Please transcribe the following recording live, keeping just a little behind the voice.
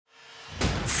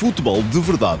Futebol de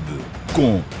Verdade,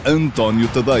 com António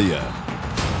Tadeia.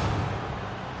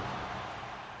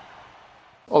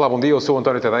 Olá, bom dia, eu sou o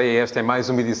António Tadeia e esta é mais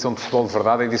uma edição de Futebol de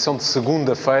Verdade, a edição de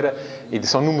segunda-feira,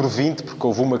 edição número 20, porque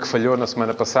houve uma que falhou na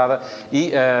semana passada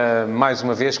e, mais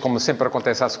uma vez, como sempre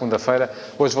acontece à segunda-feira,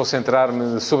 hoje vou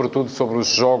centrar-me sobretudo sobre os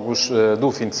jogos do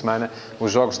fim de semana,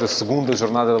 os jogos da segunda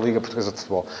jornada da Liga Portuguesa de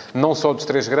Futebol. Não só dos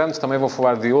três grandes, também vou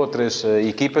falar de outras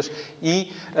equipas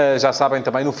e, já sabem,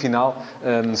 também no final,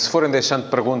 se forem deixando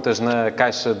perguntas na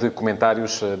caixa de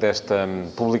comentários desta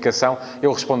publicação,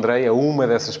 eu responderei a uma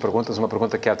dessas perguntas, uma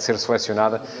pergunta que há de ser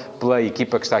selecionada pela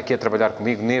equipa que está aqui a trabalhar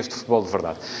comigo neste Futebol de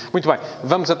Verdade. Muito bem,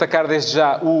 vamos atacar desde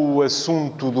já o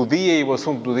assunto do dia, e o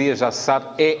assunto do dia, já se sabe,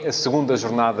 é a segunda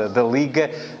jornada da Liga.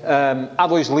 Há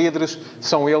dois líderes,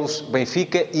 são eles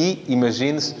Benfica e,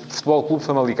 imagine-se, Futebol Clube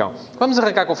Famalicão. Vamos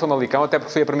arrancar com o Famalicão, até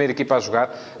porque foi a primeira equipa a jogar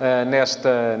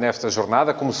nesta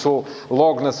jornada. Começou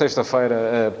logo na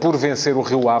sexta-feira por vencer o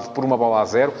Rio Ave por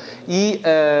 1-0 e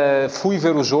fui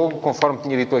ver o jogo, conforme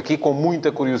tinha dito aqui, com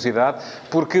muita curiosidade,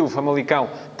 porque o Famalicão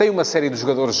tem uma série de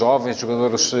jogadores jovens,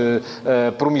 jogadores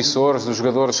promissores, de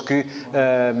jogadores que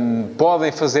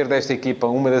podem fazer desta equipa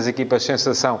uma das equipas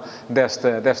sensação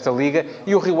desta Liga,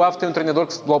 e o Rio Ave tem um treinador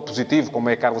de futebol positivo, como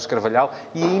é Carlos Carvalhal,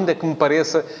 e ainda que me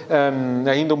pareça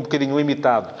ainda um bocadinho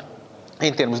limitado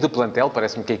em termos de plantel,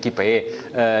 parece-me que a equipa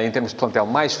é, em termos de plantel,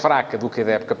 mais fraca do que a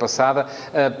da época passada,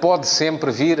 pode sempre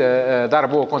vir a dar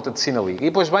boa conta de si na Liga. E,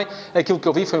 pois bem, aquilo que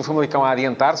eu vi foi um Famalicão a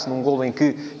adiantar-se, num golo em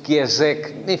que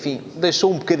Zek, enfim,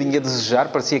 deixou um bocadinho a desejar,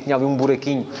 parecia que tinha ali um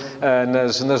buraquinho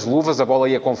nas luvas, a bola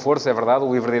ia com força, é verdade,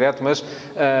 o livre direto, mas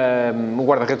o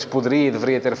guarda-redes poderia e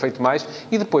deveria ter feito mais.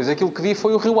 E depois, aquilo que vi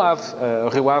foi o Rio Ave. O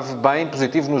Rio Ave bem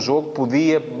positivo no jogo,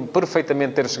 podia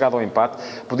perfeitamente ter chegado ao empate,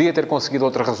 podia ter conseguido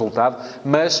outro resultado,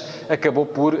 mas acabou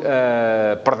por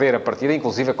perder a partida,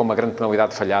 inclusive com uma grande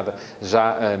penalidade falhada,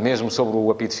 já mesmo sobre o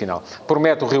apito final.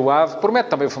 Promete o Rio Ave, promete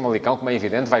também o Famalicão, como é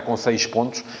evidente, vai com 6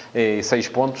 pontos, e 6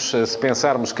 pontos, se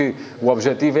pensarmos que o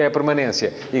objetivo é a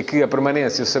permanência, e que a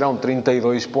permanência serão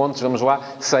 32 pontos, vamos lá,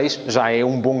 6 já é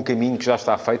um bom caminho que já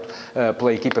está feito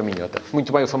pela equipa minhota.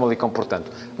 Muito bem o Famalicão, portanto.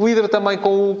 Líder também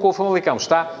com o Famalicão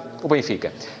está o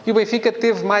Benfica. E o Benfica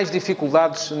teve mais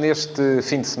dificuldades neste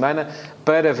fim de semana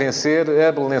para vencer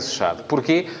a Belenenses Chade.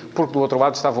 Porquê? Porque do outro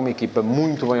lado estava uma equipa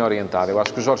muito bem orientada. Eu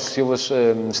acho que o Jorge Silas,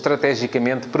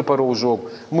 estrategicamente, preparou o jogo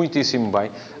muitíssimo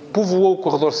bem. Povoou o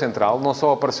corredor central, não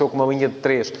só apareceu com uma linha de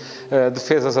 3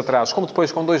 defesas atrás, como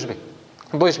depois com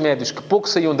dois médios que pouco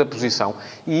saíam da posição,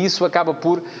 e isso acaba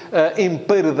por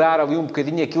emparedar ali um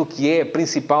bocadinho aquilo que é a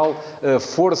principal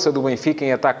força do Benfica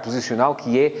em ataque posicional,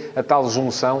 que é a tal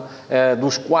junção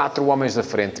dos 4 homens da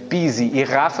frente, Pizzi e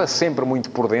Rafa, sempre muito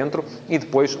por dentro, e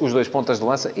depois os 2 pontas de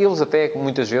lança. Eles até,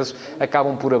 muitas vezes,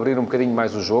 acabam por abrir um bocadinho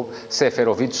mais o jogo,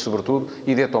 Seferovic, sobretudo,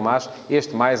 e De Tomás,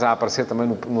 este mais a aparecer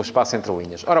também no espaço entre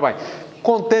linhas. Ora bem,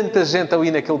 com tanta gente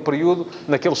ali naquele período,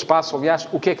 naquele espaço, aliás,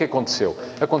 o que é que aconteceu?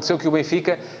 Aconteceu que o Benfica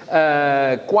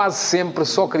quase sempre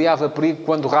só criava perigo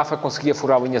quando Rafa conseguia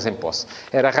furar linhas em posse.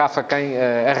 Era Rafa quem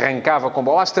arrancava com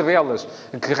bola. As tabelas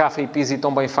que Rafa e Pizzi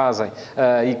tão bem fazem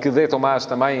e que De Tomás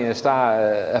também está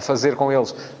a fazer com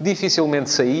eles, dificilmente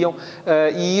saíam,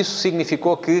 e isso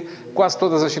significou que quase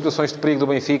todas as situações de perigo do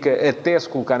Benfica, até se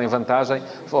colocar em vantagem,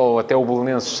 ou até o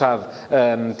Belenenses Chade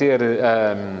ter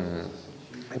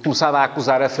começado a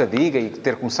acusar a fadiga e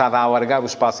ter começado a alargar o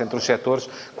espaço entre os setores,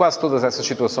 quase todas essas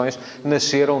situações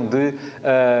nasceram de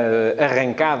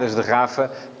arrancadas de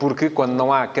Rafa, porque quando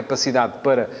não há capacidade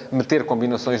para meter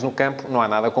combinações no campo, não há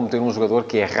nada como ter um jogador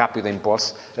que é rápido em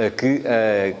posse, que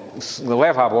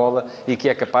leva a bola e que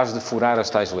é capaz de furar as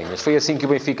tais linhas. Foi assim que o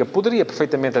Benfica poderia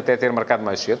perfeitamente até ter marcado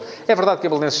mais cedo. É verdade que a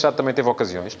Belenenses Chade também teve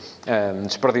ocasiões,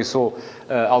 desperdiçou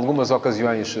algumas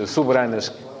ocasiões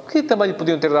soberanas que também lhe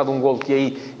podiam ter dado um golo que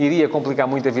aí iria complicar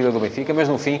muito a vida do Benfica, mas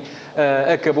no fim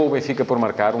acabou o Benfica por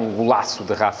marcar um golaço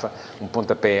de Rafa, um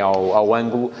pontapé ao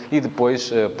ângulo, e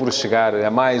depois por chegar a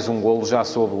mais um golo já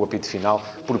sob o apito final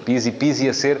por Pizzi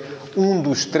a ser um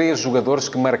dos 3 jogadores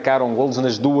que marcaram golos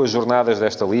nas 2 jornadas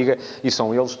desta Liga, e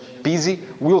são eles Pizzi,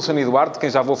 Wilson Eduardo, de quem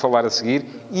já vou falar a seguir,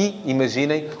 e,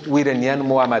 imaginem, o iraniano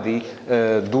Mohammadi,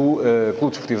 do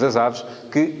Clube Desportivo das Aves,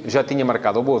 que já tinha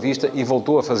marcado ao Boa Vista e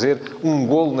voltou a fazer um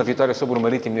golo na vitória sobre o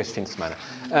Marítimo neste fim de semana.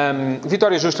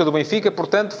 Vitória justa do Benfica,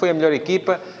 portanto, foi a melhor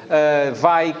equipa,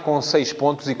 vai com 6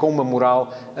 pontos e com uma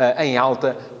moral em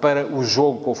alta para o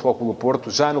jogo com o Futebol Clube do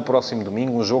Porto, já no próximo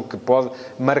domingo, um jogo que pode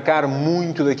marcar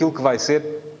muito daquilo que vai ser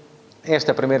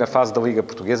esta primeira fase da Liga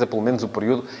Portuguesa, pelo menos o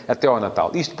período até ao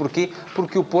Natal. Isto porquê?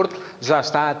 Porque o Porto já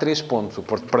está a 3 pontos. O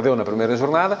Porto perdeu na primeira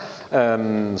jornada,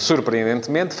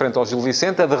 surpreendentemente, frente ao Gil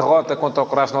Vicente. A derrota contra o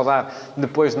Krasnodar,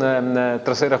 depois na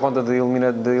terceira ronda de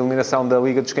eliminação da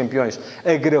Liga dos Campeões,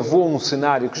 agravou um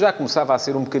cenário que já começava a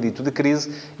ser um bocadito de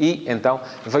crise e, então,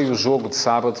 veio o jogo de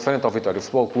sábado, frente ao Vitória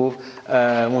Futebol Clube,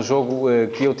 um jogo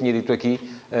que eu tinha dito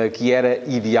aqui, que era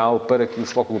ideal para que o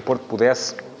Futebol Clube do Porto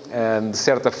pudesse, de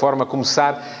certa forma,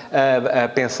 começar a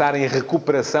pensar em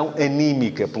recuperação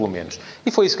anímica, pelo menos.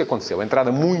 E foi isso que aconteceu. A entrada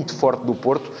muito forte do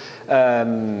Porto,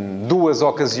 2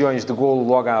 ocasiões de golo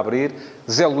logo a abrir,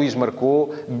 Zé Luís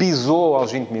marcou, bisou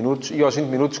aos 20 minutos, e aos 20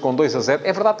 minutos com 2-0.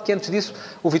 É verdade que antes disso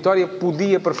o Vitória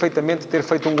podia perfeitamente ter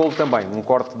feito um golo também. Um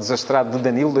corte desastrado de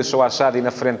Danilo, deixou a Xadi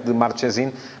na frente de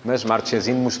Marchesín, mas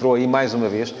Marchesín mostrou aí mais uma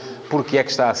vez porque é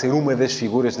que está a ser uma das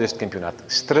figuras deste campeonato.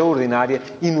 Extraordinária,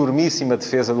 enormíssima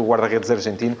defesa do guarda-redes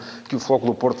argentino que o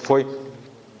Futebol do Porto foi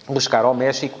buscar ao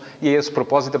México. E a esse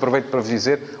propósito aproveito para vos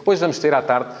dizer, hoje vamos ter à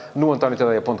tarde no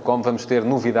antoniotadeia.com, vamos ter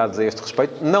novidades a este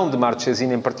respeito, não de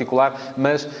Marchesín em particular,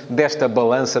 mas desta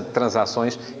balança de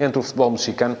transações entre o futebol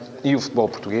mexicano e o futebol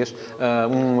português.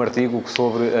 Um artigo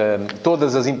sobre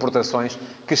todas as importações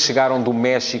que chegaram do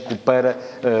México para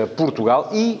Portugal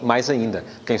e, mais ainda,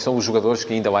 quem são os jogadores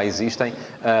que ainda lá existem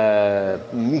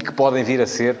e que podem vir a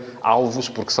ser alvos,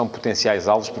 porque são potenciais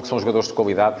alvos, porque são jogadores de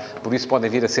qualidade, por isso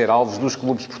podem vir a ser alvos dos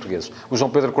clubes portugueses. O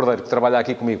João Pedro Cordeiro, que trabalha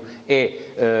aqui comigo,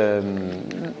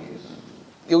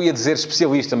 eu ia dizer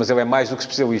especialista, mas ele é mais do que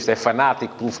especialista, é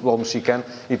fanático pelo futebol mexicano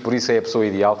e por isso é a pessoa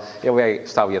ideal. Ele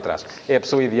está ali atrás. É a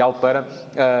pessoa ideal para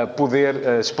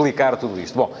poder explicar tudo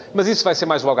isto. Bom, mas isso vai ser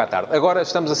mais logo à tarde. Agora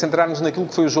estamos a centrar-nos naquilo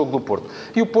que foi o jogo do Porto.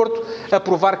 E o Porto a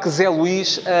provar que Zé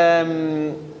Luís,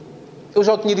 eu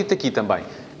já o tinha dito aqui também,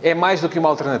 é mais do que uma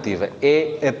alternativa.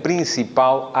 É a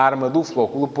principal arma do Futebol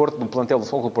Clube do Porto, do plantel do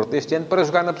Futebol Clube do Porto deste ano, para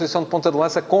jogar na posição de ponta de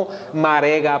lança com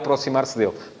Marega a aproximar-se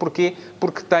dele. Porquê?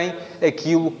 Porque tem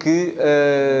aquilo que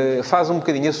faz um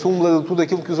bocadinho a súmula de tudo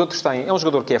aquilo que os outros têm. É um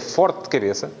jogador que é forte de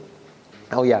cabeça.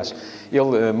 Aliás,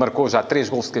 ele marcou já 3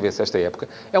 golos de cabeça esta época.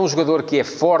 É um jogador que é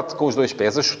forte com os 2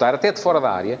 pés, a chutar até de fora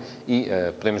da área. E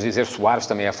podemos dizer Soares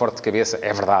também é forte de cabeça,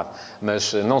 é verdade.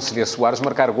 Mas não se vê Soares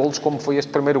marcar golos como foi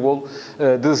este primeiro golo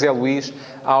de Zé Luís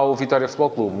ao Vitória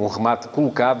Futebol Clube. Um remate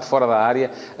colocado de fora da área,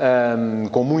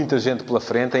 com muita gente pela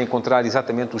frente, a encontrar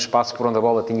exatamente o espaço por onde a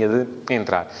bola tinha de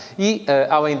entrar. E,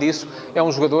 além disso, é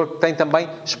um jogador que tem também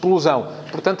explosão.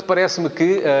 Portanto, parece-me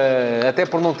que, até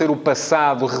por não ter o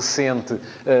passado recente,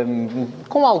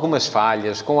 com algumas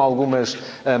falhas, com algumas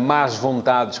más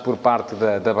vontades por parte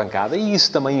da bancada, e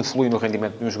isso também influi no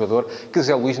rendimento de um jogador, que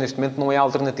Zé Luís neste momento não é a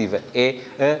alternativa, é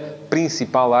a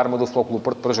principal arma do Futebol Clube do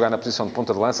Porto para jogar na posição de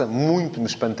ponta de lança. Muito me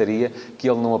espantaria que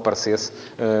ele não aparecesse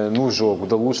no jogo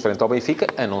da Luz frente ao Benfica,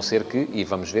 a não ser que, e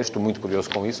vamos ver, estou muito curioso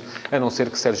com isso, a não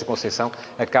ser que Sérgio Conceição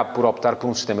acabe por optar por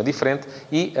um sistema diferente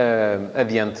e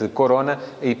adiante Corona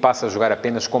e passe a jogar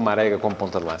apenas com Marega como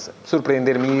ponta de lança.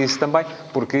 Surpreender-me isso também,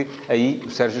 porque aí o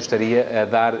Sérgio estaria a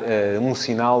dar um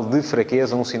sinal de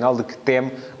fraqueza, um sinal de que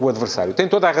teme o adversário. Tem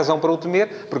toda a razão para o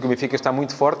temer, porque o Benfica está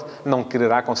muito forte, não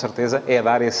quererá, com certeza,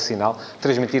 dar esse sinal,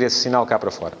 transmitir esse sinal cá para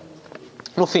fora.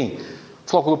 No fim,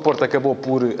 o Futebol Clube do Porto acabou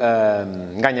por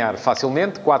ganhar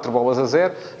facilmente,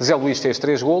 4-0. Zé Luís fez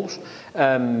 3 golos.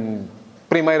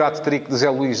 Primeiro hat-trick de Zé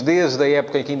Luís desde a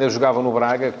época em que ainda jogava no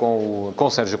Braga com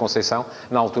Sérgio Conceição.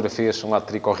 Na altura fez um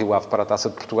hat-trick ao Rio Ave para a Taça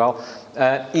de Portugal.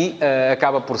 E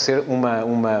acaba por ser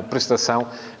uma prestação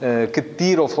que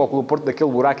tira o Futebol Clube do Porto daquele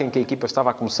buraco em que a equipa estava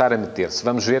a começar a meter-se.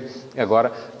 Vamos ver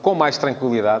agora, com mais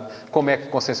tranquilidade, como é que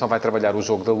Conceição vai trabalhar o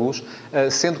jogo da Luz,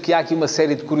 sendo que há aqui uma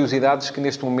série de curiosidades que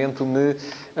neste momento me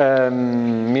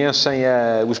enchem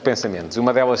os pensamentos.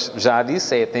 Uma delas, já a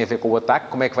disse, tem a ver com o ataque.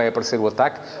 Como é que vai aparecer o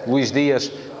ataque? Luís Dias,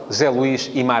 Zé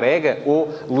Luís e Marega, ou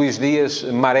Luís Dias,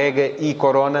 Marega e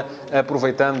Corona,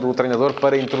 aproveitando o treinador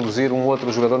para introduzir um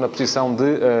outro jogador na posição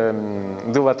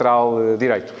de lateral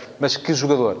direito. Mas que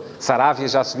jogador? Saravia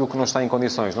já se viu que não está em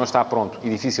condições, não está pronto e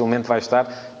dificilmente vai estar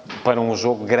para um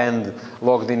jogo grande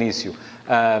logo de início.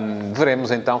 Veremos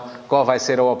então qual vai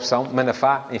ser a opção.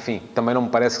 Manafá, enfim, também não me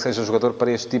parece que seja jogador para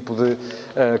este tipo de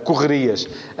correrias.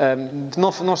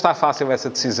 Não está fácil essa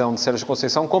decisão de Sérgio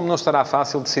Conceição, como não estará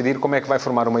fácil decidir como é que vai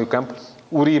formar o meio-campo.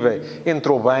 Uribe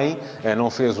entrou bem, não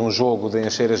fez um jogo de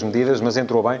encher as medidas, mas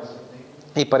entrou bem.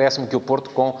 E parece-me que o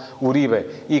Porto, com Uribe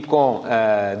e com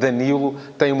Danilo,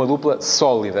 tem uma dupla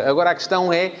sólida. Agora a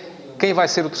questão é quem vai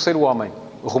ser o terceiro homem.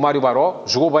 Romário Baró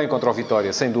jogou bem contra o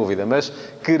Vitória, sem dúvida, mas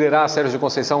quererá Sérgio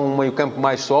Conceição um meio-campo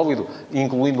mais sólido,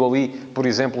 incluindo ali, por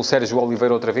exemplo, o Sérgio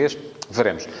Oliveira outra vez?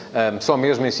 Veremos. Só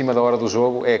mesmo em cima da hora do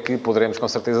jogo é que poderemos com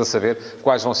certeza saber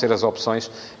quais vão ser as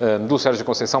opções do Sérgio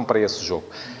Conceição para esse jogo.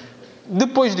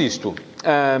 Depois disto,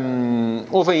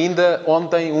 houve ainda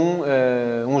ontem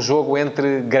um jogo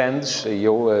entre grandes, e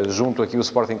eu junto aqui o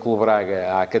Sporting Clube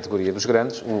Braga à categoria dos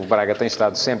grandes. O Braga tem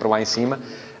estado sempre lá em cima,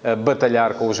 a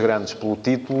batalhar com os grandes pelo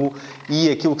título, e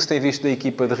aquilo que se tem visto da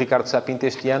equipa de Ricardo Sá Pinto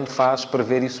este ano faz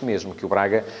prever isso mesmo, que o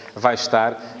Braga vai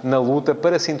estar na luta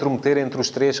para se intrometer entre os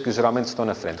três que geralmente estão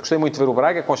na frente. Gostei muito de ver o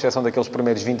Braga, com exceção daqueles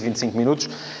primeiros 20, 25 minutos,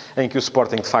 em que o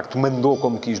Sporting de facto mandou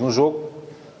como quis no jogo.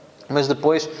 Mas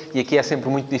depois, e aqui é sempre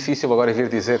muito difícil agora vir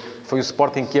dizer foi o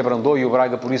Sporting que abrandou e o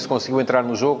Braga por isso conseguiu entrar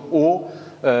no jogo, ou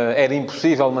era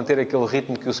impossível manter aquele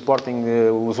ritmo que o Sporting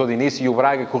usou de início e o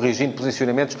Braga, corrigindo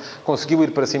posicionamentos, conseguiu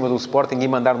ir para cima do Sporting e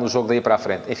mandar no jogo daí para a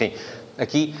frente. Enfim,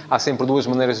 aqui há sempre duas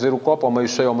maneiras de ver o copo, ao meio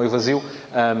cheio ou ao meio vazio,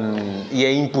 e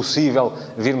é impossível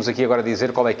virmos aqui agora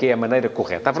dizer qual é que é a maneira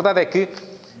correta. A verdade é que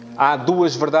há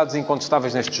duas verdades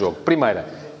incontestáveis neste jogo.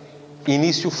 Primeira,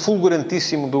 início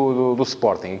fulgurantíssimo do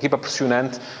Sporting. Equipa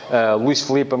pressionante. Luís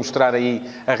Filipe a mostrar aí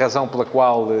a razão pela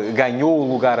qual ganhou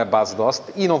o lugar a Bas Dost.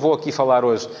 E não vou aqui falar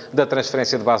hoje da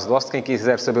transferência de Bas Dost. Quem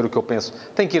quiser saber o que eu penso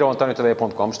tem que ir ao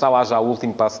antoniotadeia.com. Está lá já o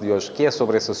último passo de hoje, que é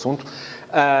sobre esse assunto.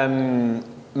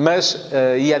 Mas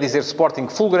ia dizer Sporting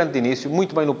fulgurante de início,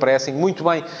 muito bem no pressing, muito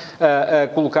bem a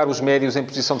colocar os médios em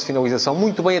posição de finalização,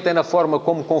 muito bem até na forma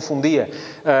como confundia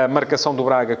a marcação do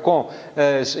Braga com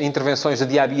as intervenções de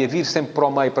Diaby a vir sempre para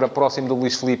o meio, para próximo do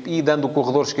Luís Filipe e dando o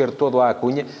corredor esquerdo todo à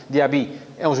Acunha. Diaby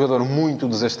é um jogador muito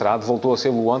desastrado, voltou a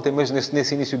ser-lo ontem, mas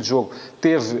nesse início de jogo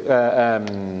teve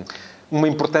uma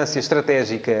importância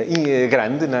estratégica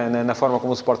grande na forma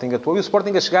como o Sporting atuou, e o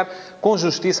Sporting a chegar com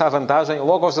justiça à vantagem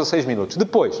logo aos 16 minutos.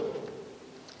 Depois,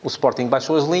 o Sporting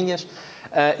baixou as linhas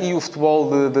e o futebol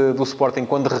do Sporting,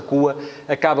 quando recua,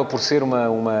 acaba por ser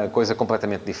uma coisa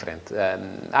completamente diferente.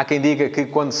 Há quem diga que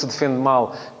quando se defende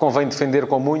mal convém defender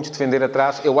com muitos, defender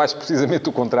atrás. Eu acho precisamente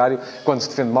o contrário. Quando se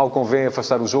defende mal convém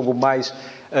afastar o jogo o mais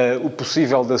o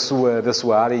possível da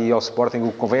sua área, e ao Sporting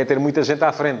o que convém é ter muita gente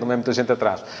à frente, não é muita gente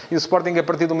atrás. E o Sporting, a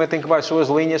partir do momento em que baixou as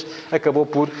linhas, acabou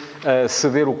por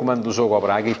ceder o comando do jogo ao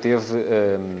Braga e teve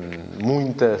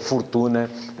muita fortuna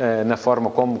na forma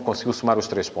como conseguiu somar os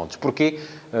 3 pontos. Porquê?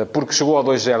 Porque chegou ao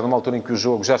 2-0 numa altura em que o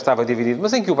jogo já estava dividido,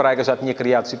 mas em que o Braga já tinha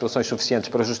criado situações suficientes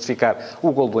para justificar o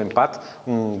gol do empate,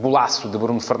 um golaço de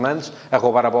Bruno Fernandes, a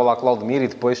roubar a bola a Claudemir e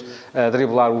depois a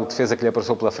driblar o defesa que lhe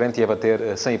apareceu pela frente e a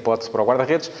bater sem hipótese para o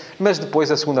guarda-redes. Mas depois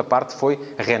a segunda parte foi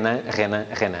Renan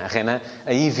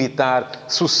a evitar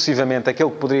sucessivamente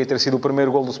aquele que poderia ter sido o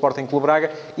primeiro gol do Sporting Clube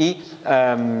Braga, e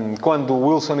quando o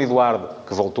Wilson Eduardo,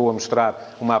 que voltou a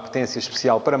mostrar uma apetência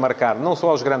especial para marcar não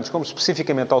só aos grandes como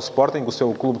especificamente ao Sporting, o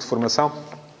seu clube de formação,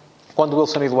 quando o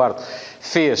Wilson Eduardo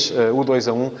fez o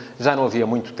 2-1, já não havia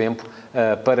muito tempo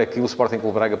para que o Sporting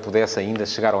Clube Braga pudesse ainda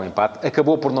chegar ao empate.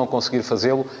 Acabou por não conseguir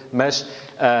fazê-lo, mas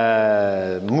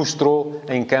mostrou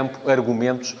em campo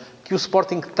argumentos que o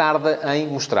Sporting tarda em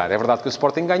mostrar. É verdade que o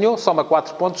Sporting ganhou, soma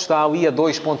 4 pontos, está ali a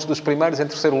 2 pontos dos primeiros, em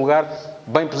terceiro lugar,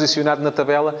 bem posicionado na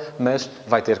tabela, mas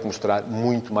vai ter que mostrar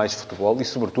muito mais futebol e,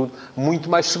 sobretudo, muito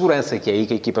mais segurança, que é aí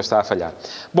que a equipa está a falhar.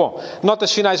 Bom,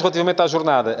 notas finais relativamente à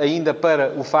jornada, ainda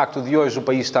para o facto de hoje o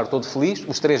país estar todo feliz.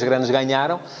 Os 3 grandes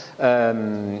ganharam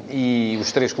e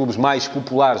os 3 clubes mais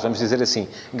populares, vamos dizer assim,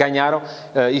 ganharam.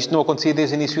 Isto não acontecia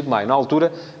desde o início de maio. Na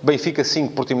altura, Benfica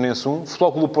 5, Portimonense 1,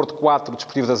 Futebol Clube Porto 4,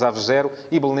 Desportivo das Aves 0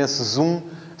 e Belenenses 1,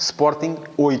 Sporting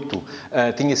 8.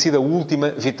 Tinha sido a última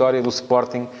vitória do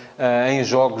Sporting em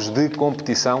jogos de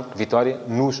competição, vitória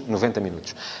nos 90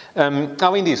 minutos.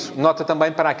 Além disso, nota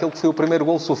também para aquele que foi o primeiro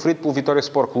golo sofrido pelo Vitória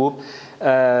Sport Clube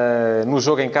no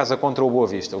jogo em casa contra o Boa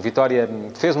Vista. O Vitória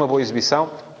fez uma boa exibição,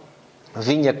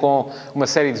 vinha com uma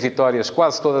série de vitórias,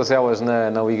 quase todas elas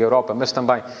na Liga Europa, mas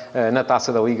também na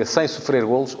Taça da Liga, sem sofrer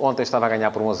golos. Ontem estava a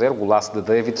ganhar por 1-0, golaço de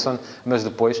Davidson, mas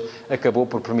depois acabou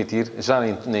por permitir, já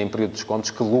em período de descontos,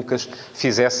 que Lucas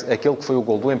fizesse aquele que foi o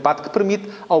gol do empate, que permite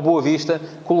ao Boa Vista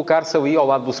colocar-se ali ao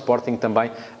lado do Sporting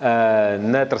também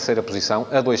na terceira posição,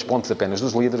 a 2 pontos apenas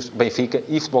dos líderes, Benfica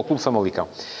e Futebol Clube Famalicão.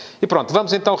 E pronto,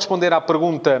 vamos então responder à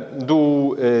pergunta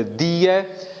do dia.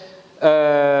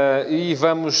 E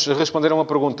vamos responder a uma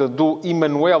pergunta do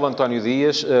Emanuel António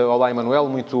Dias. Olá, Emanuel,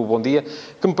 muito bom dia.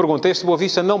 Que me pergunta: este Boa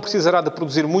Vista não precisará de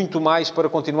produzir muito mais para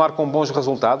continuar com bons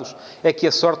resultados? É que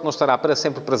a sorte não estará para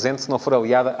sempre presente se não for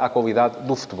aliada à qualidade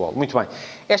do futebol. Muito bem.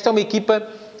 Esta é uma equipa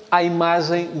à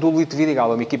imagem do Elite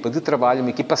Vidigal. É uma equipa de trabalho, uma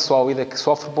equipa sólida, que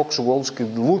sofre poucos golos, que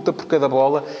luta por cada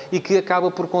bola e que acaba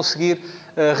por conseguir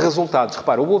resultados.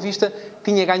 Repara, o Boa Vista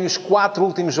tinha ganho os 4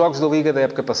 últimos jogos da Liga da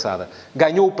época passada.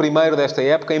 Ganhou o primeiro desta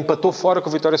época, empatou fora com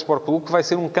o Vitória Sport Clube, que vai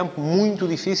ser um campo muito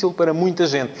difícil para muita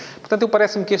gente. Portanto,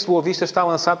 parece-me que este Boa Vista está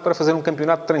lançado para fazer um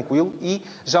campeonato tranquilo e,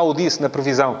 já o disse na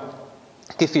previsão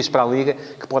que fiz para a Liga,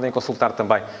 que podem consultar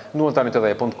também no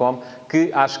antoniotadeia.com,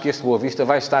 que acho que este Boa Vista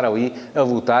vai estar ali a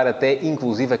lutar até,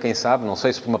 inclusive, quem sabe, não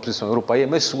sei se por uma posição europeia,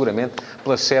 mas seguramente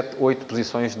pelas 7, 8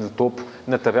 posições de topo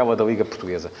na tabela da Liga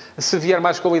Portuguesa. Se vier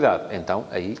mais qualidade, então,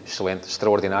 aí, excelente,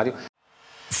 extraordinário.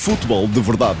 Futebol de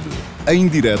Verdade, em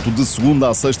direto de segunda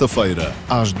a sexta-feira,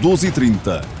 às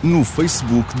 12h30, no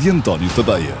Facebook de António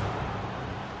Tadeia.